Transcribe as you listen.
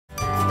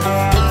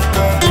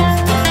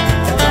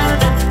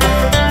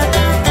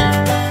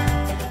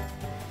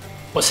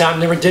What's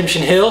happening,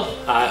 Redemption Hill?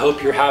 I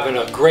hope you're having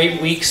a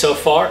great week so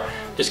far.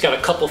 Just got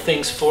a couple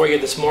things for you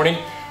this morning.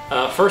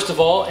 First of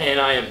all, and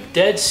I am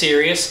dead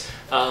serious,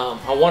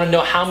 I want to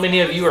know how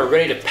many of you are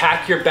ready to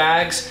pack your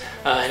bags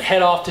and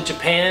head off to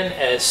Japan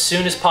as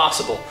soon as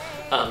possible.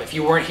 If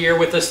you weren't here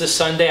with us this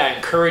Sunday, I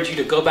encourage you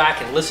to go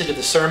back and listen to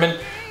the sermon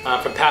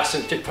from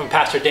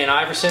Pastor Dan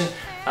Iverson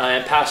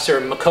and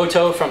Pastor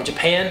Makoto from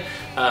Japan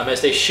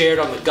as they shared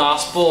on the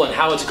gospel and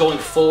how it's going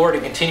forward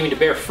and continuing to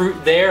bear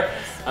fruit there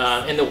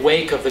in the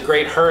wake of the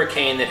great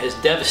hurricane that has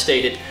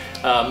devastated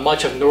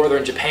much of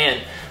northern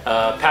Japan.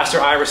 Pastor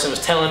Iverson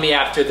was telling me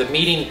after the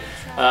meeting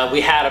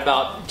we had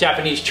about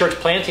Japanese church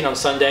planting on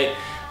Sunday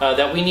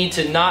that we need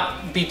to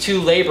not be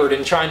too labored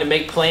in trying to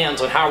make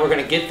plans on how we're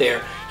going to get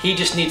there. He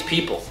just needs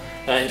people.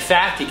 In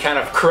fact, he kind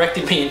of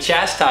corrected me and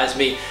chastised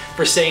me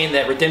for saying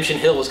that Redemption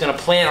Hill was going to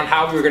plan on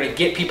how we were going to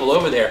get people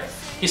over there.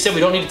 He said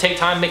we don't need to take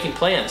time making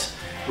plans.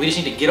 We just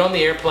need to get on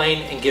the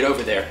airplane and get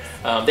over there.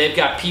 They've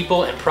got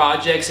people and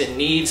projects and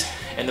needs,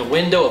 and the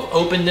window of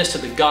openness to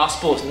the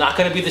gospel is not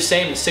going to be the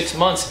same in 6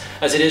 months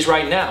as it is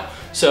right now.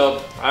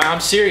 So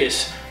I'm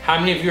serious. How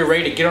many of you are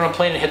ready to get on a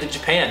plane and head to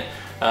Japan?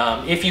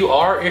 If you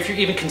are, if you're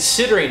even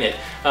considering it,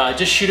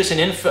 just shoot us an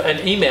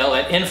email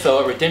at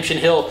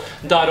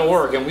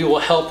info@redemptionhill.org and we will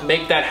help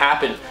make that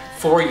happen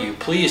for you.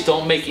 Please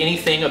don't make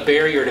anything a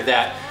barrier to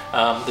that.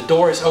 The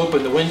door is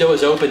open, the window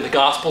is open, the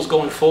gospel's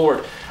going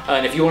forward.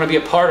 And if you want to be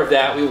a part of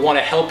that, we want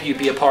to help you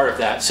be a part of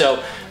that.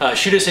 So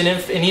shoot us an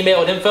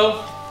email at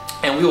info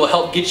and we will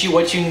help get you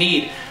what you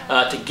need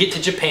to get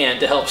to Japan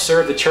to help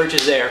serve the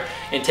churches there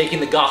in taking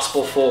the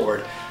gospel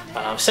forward.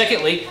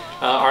 Secondly,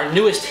 our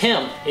newest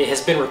hymn, it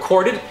has been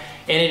recorded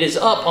and it is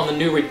up on the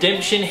new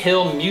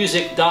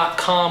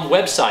RedemptionHillMusic.com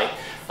website.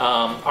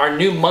 Our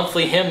new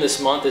monthly hymn this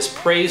month is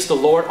Praise the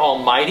Lord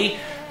Almighty.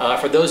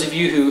 For those of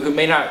you who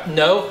may not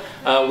know,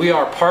 we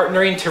are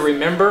partnering to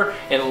remember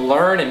and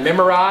learn and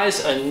memorize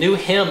a new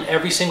hymn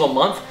every single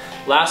month.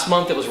 Last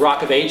month it was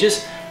Rock of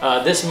Ages.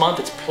 This month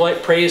it's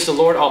Praise the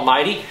Lord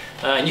Almighty.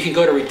 And you can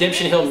go to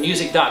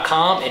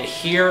RedemptionHillMusic.com and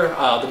hear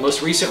the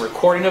most recent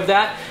recording of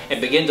that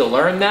and begin to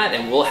learn that.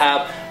 And we'll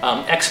have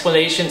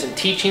explanations and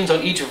teachings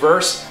on each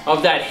verse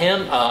of that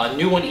hymn, a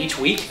new one each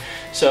week.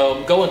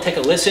 So go and take a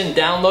listen,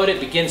 download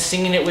it, begin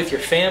singing it with your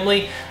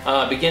family,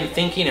 begin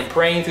thinking and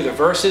praying through the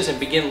verses and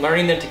begin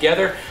learning them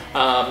together.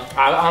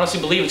 I honestly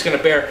believe it's going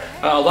to bear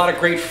a lot of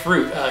great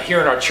fruit here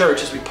in our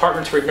church as we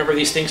partner to remember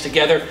these things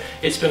together.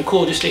 It's been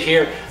cool just to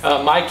hear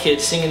my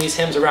kids singing these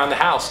hymns around the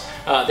house.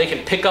 They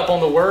can pick up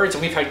on the words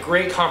and we've had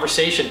great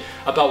conversation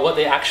about what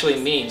they actually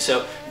mean.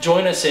 So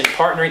join us in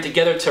partnering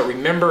together to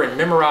remember and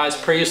memorize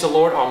Praise the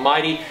Lord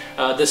Almighty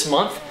this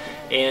month.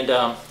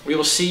 And we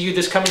will see you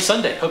this coming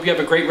Sunday. Hope you have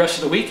a great rest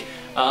of the week,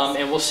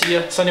 and we'll see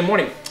you Sunday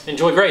morning.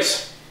 Enjoy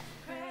grace.